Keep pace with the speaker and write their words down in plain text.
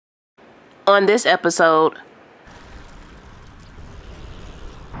On this episode,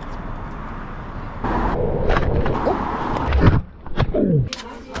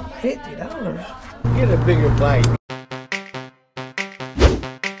 $50. Get a bigger bite.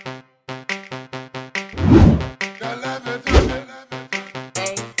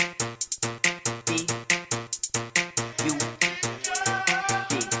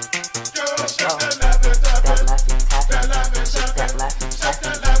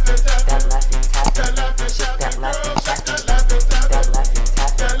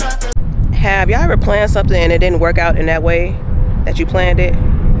 have y'all ever planned something and it didn't work out in that way that you planned it?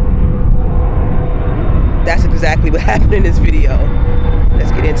 That's exactly what happened in this video.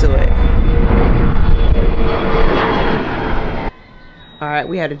 Let's get into it. Alright,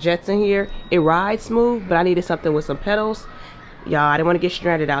 we had a Jetson here. It rides smooth, but I needed something with some pedals. Y'all, I didn't want to get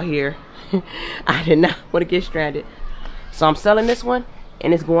stranded out here. I did not want to get stranded. So I'm selling this one,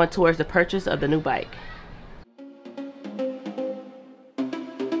 and it's going towards the purchase of the new bike.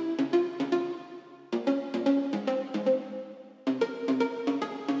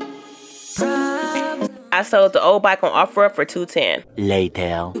 I sold the old bike on OfferUp for $210.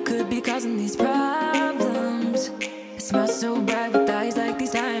 Later. You could be causing these problems. It smells so bright with eyes like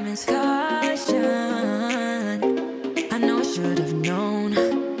these diamonds. Caution. I know I should have known.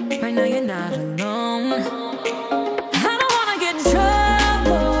 Right now you're not alone. I don't wanna get in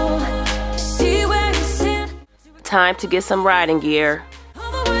trouble. See where you stand. Time to get some riding gear.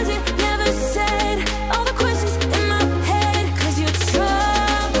 All the words you never said. All the questions in my head. 'Cause you're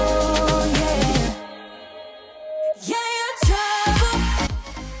trouble, yeah. Yeah, you're trouble.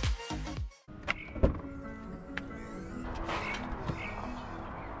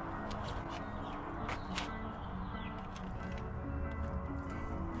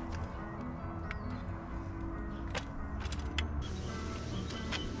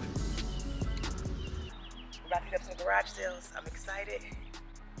 Wrapping up some garage sales. I'm excited,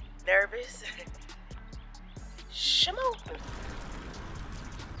 nervous. Shimo.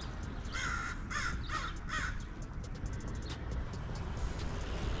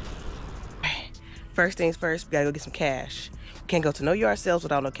 First things first, we gotta go get some cash. We can't go to no yard sales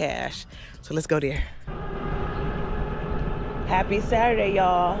without no cash. So let's go there. Happy Saturday,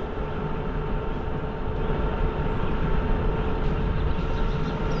 y'all.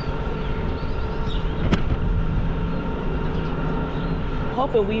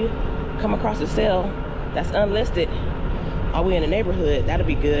 Hoping we come across a sale that's unlisted while we in the neighborhood. That'll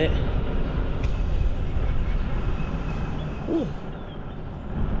be good. Ooh.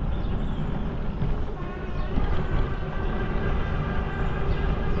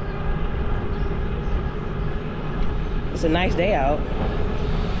 It's a nice day out.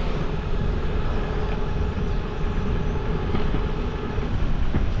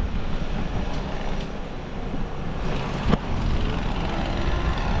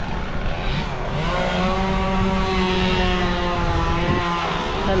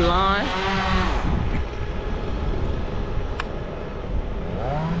 The lawn.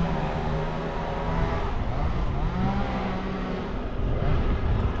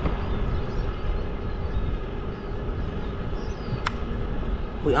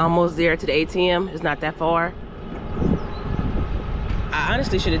 We almost there to the ATM. It's not that far. I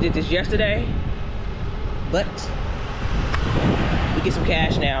honestly should have did this yesterday, but we get some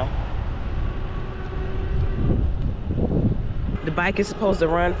cash now. The bike is supposed to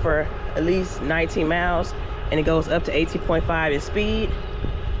run for at least 19 miles, and it goes up to 18.5 in speed.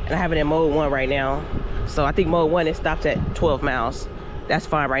 And I have it in mode 1 right now. So I think mode 1 it stops at 12 miles. That's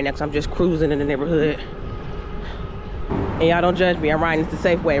fine right now because I'm just cruising in the neighborhood. And y'all don't judge me, I'm riding the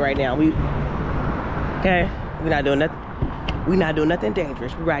safe way right now. Okay? We're not doing nothing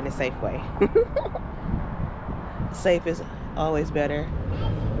dangerous. We're riding the safe way. Safe is always better.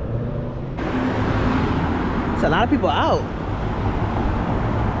 It's a lot of people out.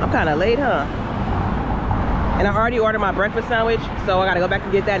 I'm kind of late, huh? And I already ordered my breakfast sandwich, so I gotta go back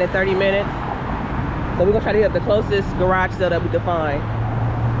and get that in 30 minutes. So we're gonna try to get the closest garage sale that we can find.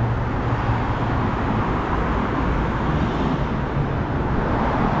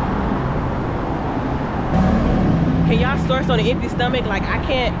 Can y'all source on an empty stomach? Like, I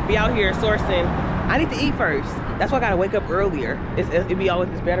can't be out here sourcing. I need to eat first. That's why I gotta wake up earlier. It's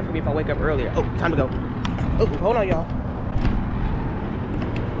better for me if I wake up earlier. Oh, time to go. Oh, hold on, y'all.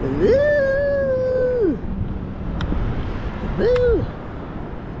 Woo! Woo!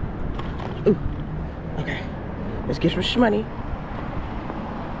 Ooh. Okay. Let's get some shmoney.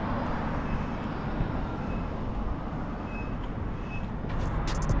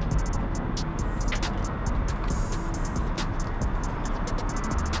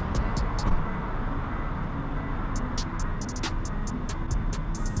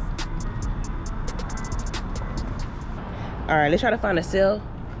 All right, let's try to find a sale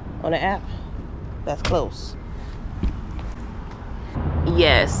on the app that's close.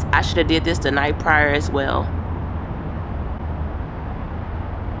 Yes, I should have did this the night prior as well.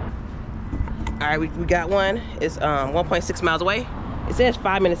 All right, we got one. It's 1.6 miles away. It says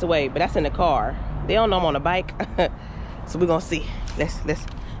 5 minutes away, but that's in the car. They don't know I'm on a bike. So we're gonna see. Let's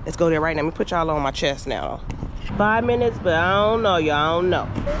go there right now. Let me put y'all on my chest now. 5 minutes, but I don't know, y'all. I don't know.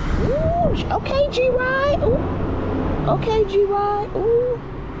 Ooh, okay, G-Ride. Ooh. Okay, G-Ride. Ooh.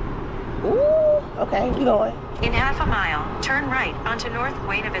 Ooh. Okay, we going. In half a mile, turn right onto North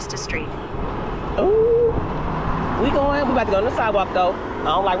Buena Vista Street. Ooh. We going. We about to go on the sidewalk though. I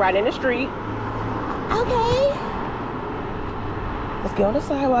don't like riding in the street. Okay. Let's get on the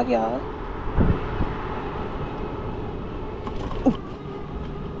sidewalk, y'all.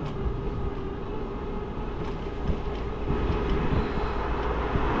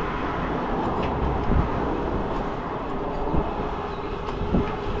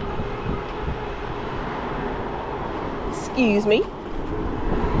 Excuse me.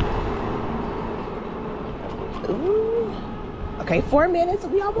 Ooh. Okay, 4 minutes.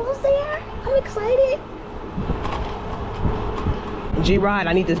 We almost there. I'm excited. G-Ride,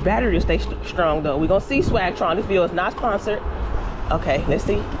 I need this battery to stay strong though. We're gonna see Swagtron. This video is not sponsored. Okay, let's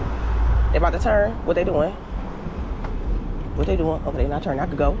see. They're about to turn. What they doing? What they doing? Okay, they're not turning. I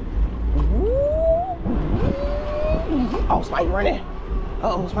could go. Oh, somebody running.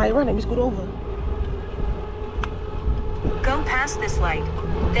 Uh-oh, somebody running. Let me scoot over. Go past this light.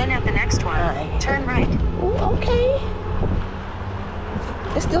 Then at the next one, right. turn right. Ooh, okay.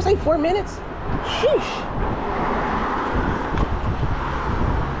 It still say 4 minutes? Sheesh.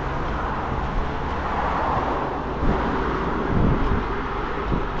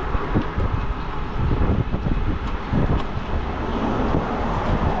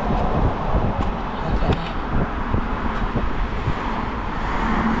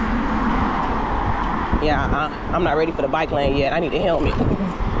 Yeah, I'm not ready for the bike lane yet. I need a helmet.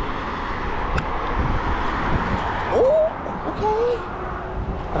 Ooh, okay.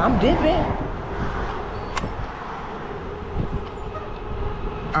 I'm dipping.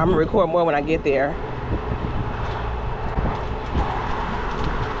 I'm gonna record more when I get there.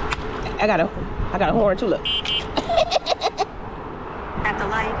 I got a horn too, look. At the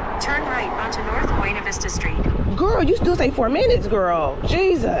light, turn right onto North Buena Vista Street. Girl, you still say 4 minutes, girl.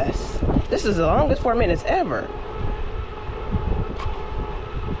 Jesus. This is the longest 4 minutes ever.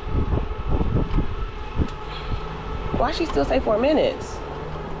 Why she still say 4 minutes?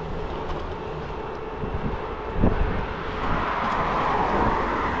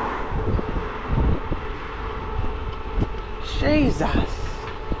 Jesus.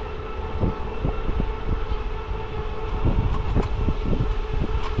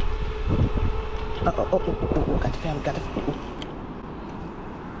 Oh, got the family, got the family.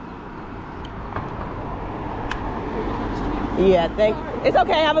 Yeah, thank you. It's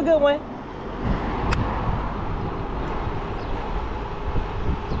okay, have a good one.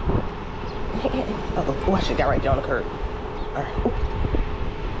 Oh, I should have got right there on the curb. All right. Ooh.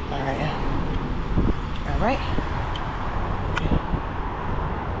 All right. All right.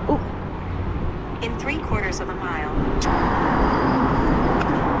 Ooh. In 3/4 of a mile.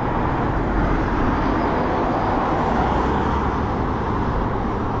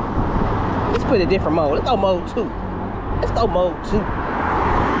 Let's put a different mode. Let's go mode 2. Let's go mode 2.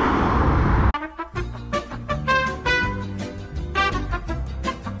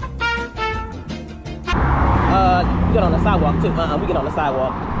 We get on the sidewalk too. We get on the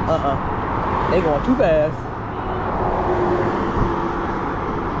sidewalk. They going too fast.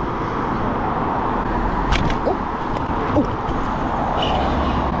 Ooh. Ooh.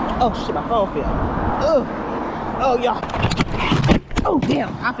 Oh shit, my phone fell. Oh y'all. Oh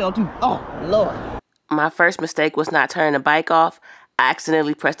damn, I fell too. Oh Lord. My first mistake was not turning the bike off. I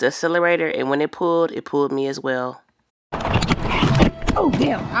accidentally pressed the accelerator, and when it pulled me as well. Oh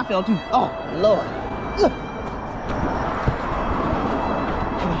damn, I fell too. Oh Lord.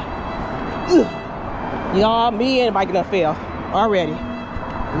 Y'all, me and the bike done fell already.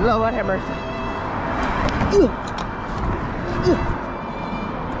 Lord have mercy.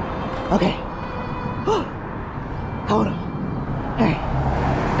 Okay. Hold on. Hey,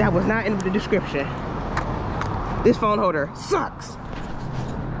 that was not in the description. This phone holder sucks.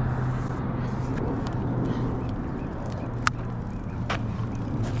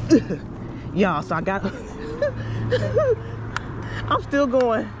 Y'all, so I got I'm still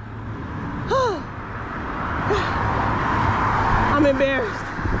going. I'm embarrassed,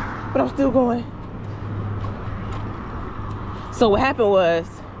 but I'm still going. So what happened was,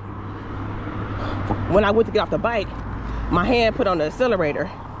 when I went to get off the bike, my hand put on the accelerator,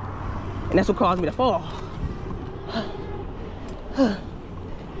 and that's what caused me to fall.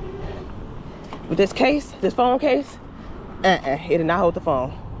 With this case, this phone case, it did not hold the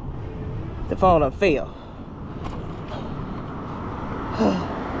phone. The phone done fell.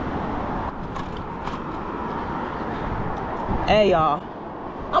 Hey y'all,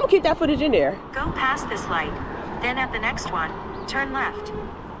 I'm gonna keep that footage in there. Go past this light. Then at the next one, turn left.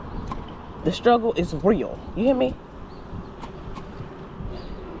 The struggle is real. You hear me?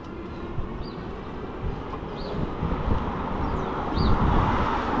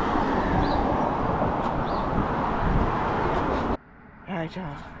 All right,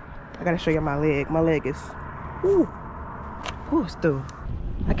 y'all. I gotta show you my leg. My leg is, ooh, it's through.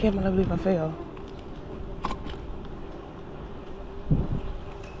 I can't believe I fell.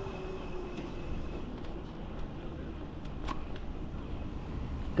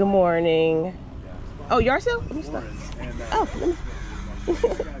 Good morning. Oh, yourself? Let me stop. Oh, let me.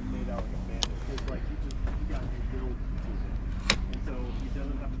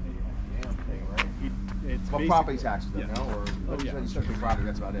 Well, property taxes, though, no? Or yeah. construction property,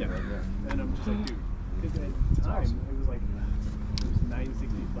 that's about it, right there. And I'm just like, dude, because at the time, it was like, it was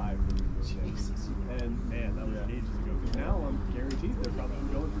 $965 for the Jesus. And man, that was ages ago. Because now I'm guaranteed they're probably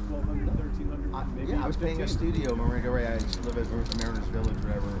going for $1,200, $1,300, maybe. Yeah, I was paying a studio. When I used to live at Mariners Village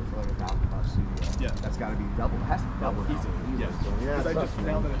or whatever for like $1,000 studio. Yeah. That's got to be double. It has to be double. Easily. Yeah. Yeah, because I just,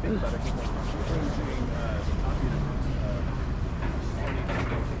 now that I think about it, because like, we're doing copy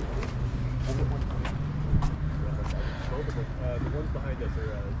the ones behind us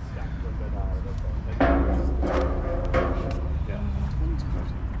are stacked one by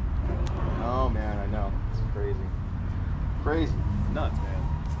Oh man, I know. It's crazy. Crazy. Nuts, man.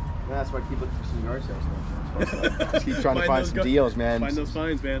 Yeah, that's why I keep looking for some yard sales. Just keep trying to find some deals, man. Find those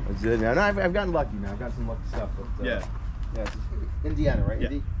finds, man. That's it, man. No, I've gotten lucky, man. I've got some lucky stuff. But, yeah, it's Indiana, right? Yeah.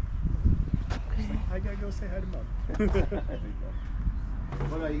 Indy? I gotta go say hi to Mom.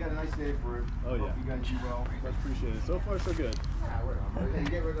 Well, no, you got a nice day for it. Oh, yeah. Hope you guys do well. I appreciate it. So far, so good. Yeah, we're on. And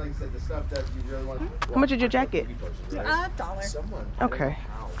you get rid of, like I said, the stuff that you really want. How much is your jacket? $1. Okay.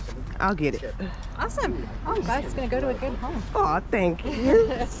 I'll get it. Awesome. Oh, I'm glad it's going to go to a good home. Oh, thank you.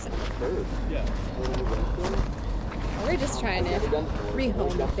 Yeah. We're just trying to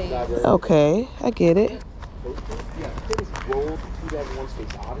rehome things. Okay, I get it. Yeah, it was rolled 2001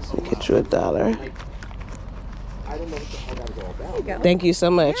 Space Odyssey. Get you $1. I don't know what the hell that was all about. There you go. Thank you so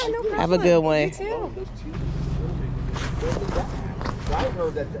much. Yeah, no Have a problem. good one. You too. I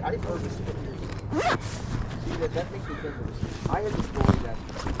heard this. See, that makes me think of this. I had the story that.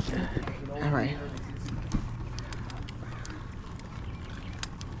 All right.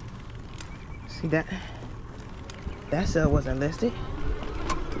 See that? That sale wasn't listed.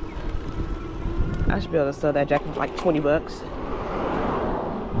 I should be able to sell that jacket for like 20 bucks.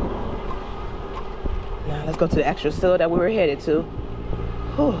 Now let's go to the actual sale that we were headed to.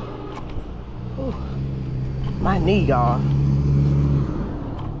 Whew. Whew. My knee, y'all.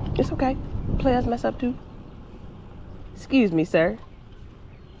 It's okay. Players mess up too. Excuse me, sir.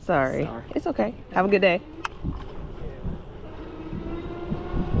 Sorry. It's okay. Have a good day.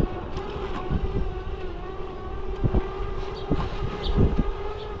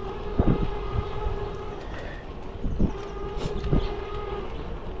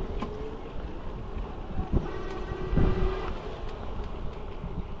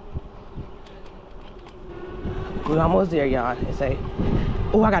 We're almost there, y'all. They say,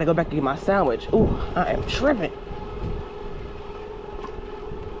 oh, I gotta go back and get my sandwich. Oh, I am tripping.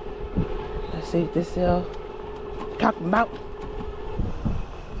 Let's see if this sale talking about.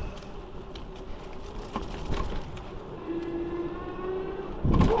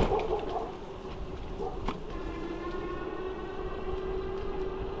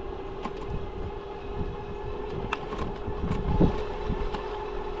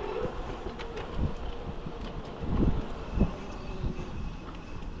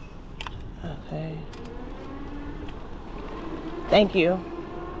 Okay. Thank you.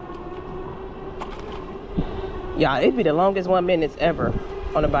 Yeah, it'd be the longest 1 minute ever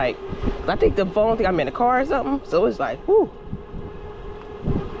on the bike. I think the phone think I'm in the car or something, so it's like, whoo.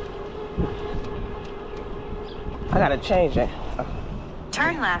 I gotta change it.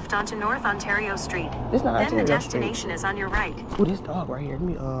 Turn left onto North Ontario Street. This not Then Ontario the destination Street. is on your right. Ooh, this dog right here. Let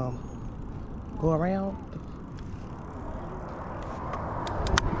me go around.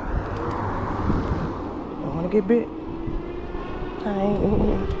 Don't wanna get bit. I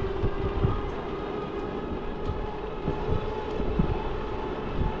ain't.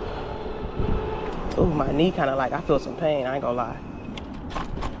 Ooh, my knee kind of like, I feel some pain, I ain't gonna lie.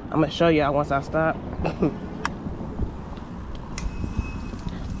 I'm gonna show y'all once I stop.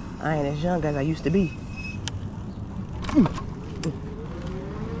 I ain't as young as I used to be.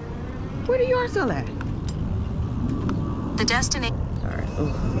 Where do yours sell at? The destination. Alright.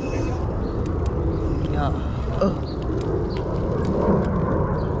 Yeah.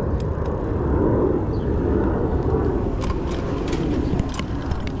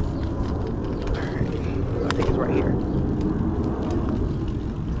 I think it's right here.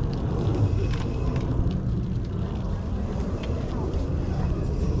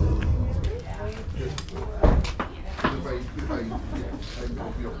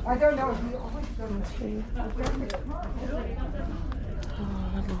 I don't know. He always does.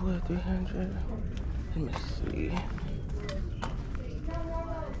 300. Let me see.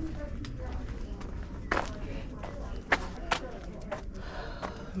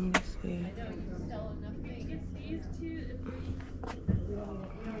 Let me see.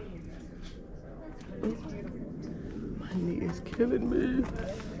 My knee is killing me.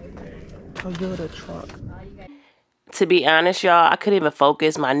 Toyota truck. To be honest, y'all, I couldn't even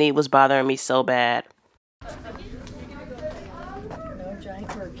focus. My knee was bothering me so bad. No giant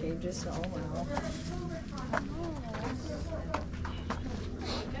bird cages. Oh wow.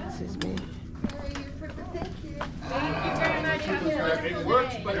 This is me. It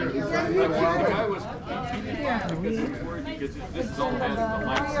works better. The guy was because this is all has the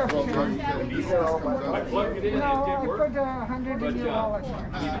lights. I plugged it in, it did work. I put $100 in your wallet.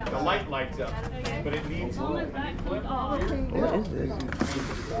 The light lights up, but it needs a What is this?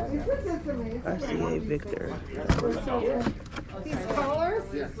 CA Victor. These colors?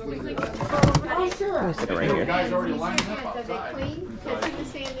 Oh, sure. Let me sit right here. guys already lined up outside.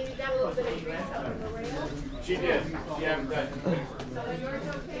 She did. She hadn't done.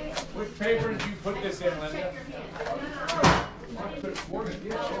 Which paper did you put this in, Linda?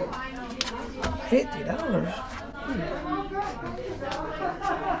 $50.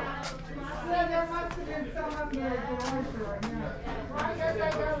 There must have been some of your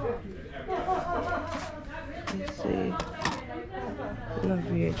Let's see. No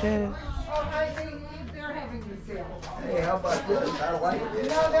VHS. They're having the sale. Hey, how about this? I like it.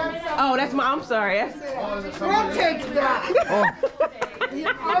 No, that's Oh, that's my. I'm sorry. we'll take that.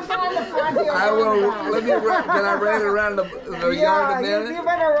 I'll find the front here. I will. Let me run. Can I run it around the yard a Yeah, minute? you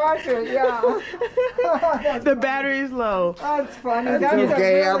better rush it, yeah. The battery is low. That's funny. That's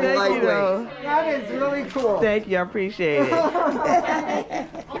okay, I'm Thank you, lightweight. though. That is really cool. Thank you. I appreciate it. Oh,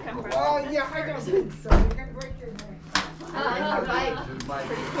 yeah, I don't think so. You can break your neck.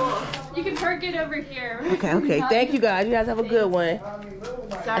 You can park it over here. Okay, okay. Thank you guys. You guys have a good one.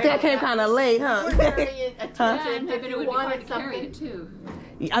 I think I came kind of late, huh? Yeah, but it would be hard to carry it too.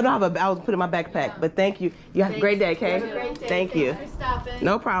 I don't have a. I was putting my backpack, but thank you. You have a great day, Kay. Thank you.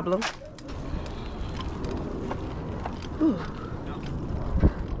 No problem. Whew.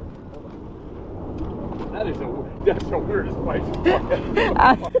 That's the weirdest place.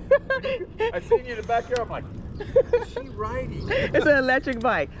 I seen you in the backyard. I'm like, is she riding? It's an electric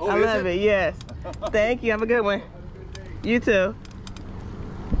bike. Oh, I is love it? it. Yes. Thank you. Have a good one. You too.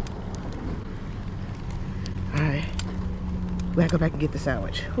 All right. We gotta go back and get the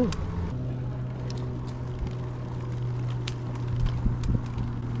sandwich. Whew.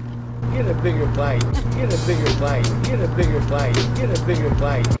 Get a bigger bite. Get a bigger bite. Get a bigger bite. Get a bigger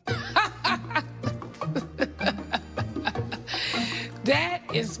bite. That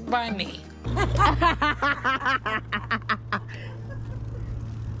is funny.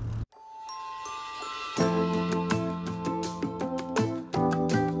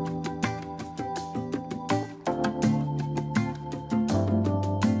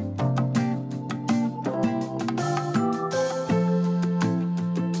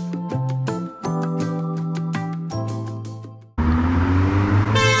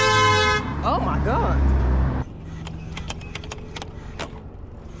 Oh my God.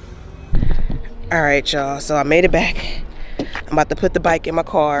 All right, y'all. So I made it back. I'm about to put the bike in my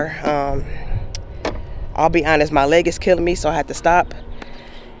car. I'll be honest, my leg is killing me, so I had to stop.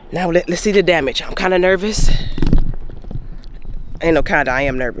 Now let's see the damage. I'm kind of nervous. Ain't no kind of, I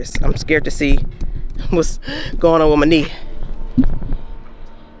am nervous. I'm scared to see what's going on with my knee.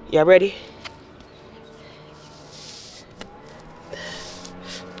 Y'all ready?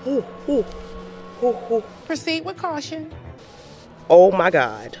 Ooh, ooh, ooh, ooh. Proceed with caution. Oh my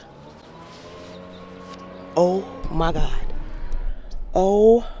God. Oh my God.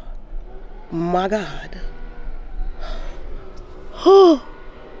 Oh my God. Oh.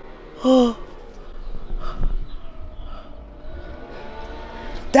 Oh.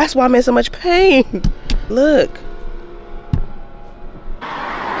 That's why I'm in so much pain. Look. Look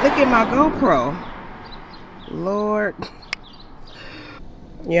at my GoPro. Lord.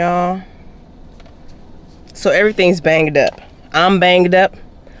 Y'all. So everything's banged up. I'm banged up.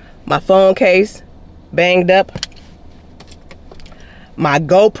 My phone case banged up. My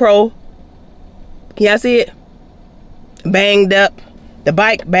GoPro, can y'all see it? Banged up. The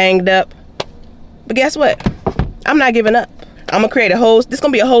bike banged up. But guess what? I'm not giving up. I'm gonna create a whole, this is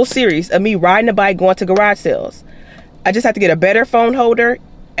gonna be a whole series of me riding the bike going to garage sales. I just have to get a better phone holder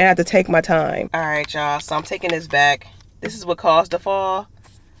and I have to take my time. All right, y'all, so I'm taking this back. This is what caused the fall.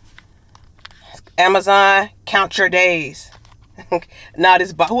 Amazon, count your days. Nah,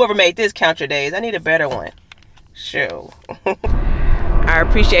 whoever made this, count your days. I need a better one. Sure. I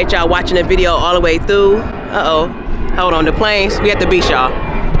appreciate y'all watching the video all the way through. Uh-oh. Hold on, the planes. We at the beach, y'all.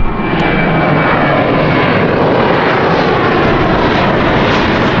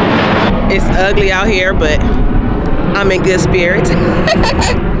 It's ugly out here, but I'm in good spirits.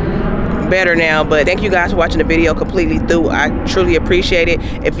 Better now, but thank you guys for watching the video completely through. I truly appreciate it.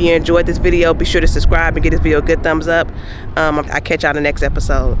 If you enjoyed this video, be sure to subscribe and give this video a good thumbs up. I'll catch y'all in the next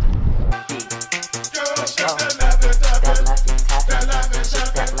episode.